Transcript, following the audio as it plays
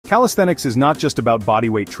Calisthenics is not just about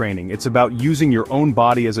bodyweight training, it's about using your own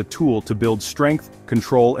body as a tool to build strength,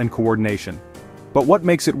 control, and coordination. But what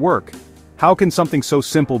makes it work? How can something so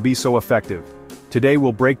simple be so effective? Today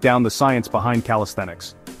we'll break down the science behind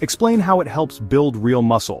calisthenics, explain how it helps build real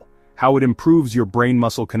muscle, how it improves your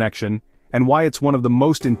brain-muscle connection, and why it's one of the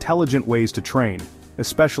most intelligent ways to train,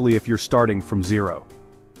 especially if you're starting from zero.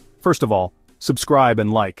 First of all, subscribe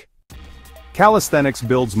and like. Calisthenics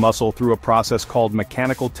builds muscle through a process called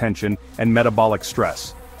mechanical tension and metabolic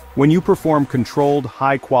stress. When you perform controlled,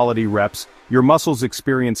 high-quality reps, your muscles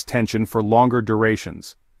experience tension for longer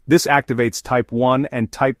durations. This activates type 1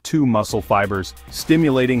 and type 2 muscle fibers,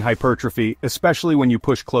 stimulating hypertrophy, especially when you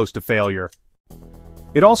push close to failure.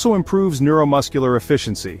 It also improves neuromuscular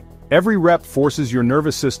efficiency. Every rep forces your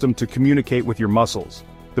nervous system to communicate with your muscles.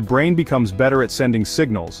 The brain becomes better at sending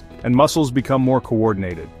signals, and muscles become more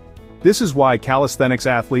coordinated. This is why calisthenics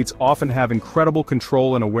athletes often have incredible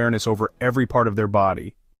control and awareness over every part of their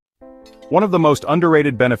body. One of the most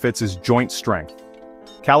underrated benefits is joint strength.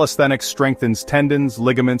 Calisthenics strengthens tendons,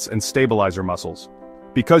 ligaments, and stabilizer muscles.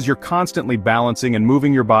 Because you're constantly balancing and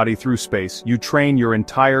moving your body through space, you train your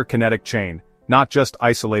entire kinetic chain, not just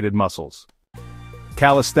isolated muscles.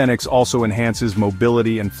 Calisthenics also enhances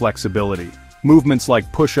mobility and flexibility. Movements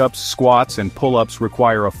like push-ups, squats, and pull-ups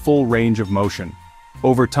require a full range of motion.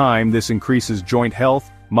 Over time, this increases joint health,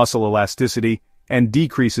 muscle elasticity, and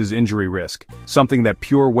decreases injury risk, something that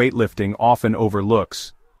pure weightlifting often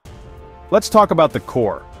overlooks. Let's talk about the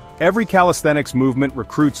core. Every calisthenics movement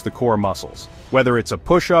recruits the core muscles. Whether it's a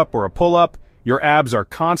push-up or a pull-up, your abs are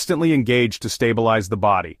constantly engaged to stabilize the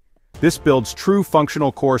body. This builds true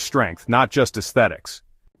functional core strength, not just aesthetics.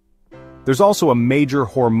 There's also a major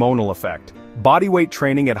hormonal effect. Bodyweight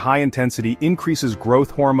training at high intensity increases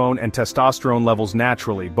growth hormone and testosterone levels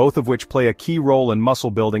naturally, both of which play a key role in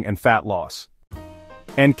muscle building and fat loss.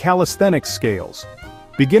 And calisthenics scales.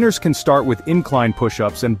 Beginners can start with incline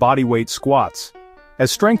push-ups and bodyweight squats.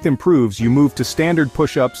 As strength improves, you move to standard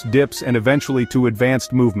push-ups, dips, and eventually to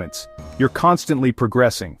advanced movements. You're constantly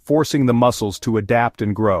progressing, forcing the muscles to adapt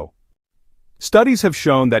and grow. Studies have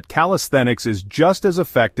shown that calisthenics is just as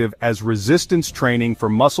effective as resistance training for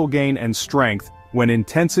muscle gain and strength when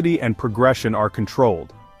intensity and progression are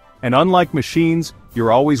controlled. And unlike machines,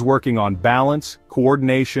 you're always working on balance,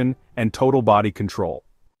 coordination, and total body control.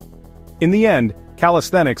 In the end,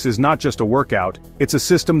 calisthenics is not just a workout, it's a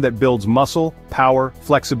system that builds muscle, power,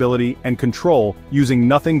 flexibility, and control using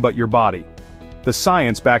nothing but your body. The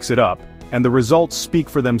science backs it up, and the results speak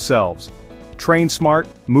for themselves. Train smart,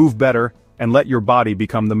 move better, and let your body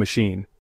become the machine.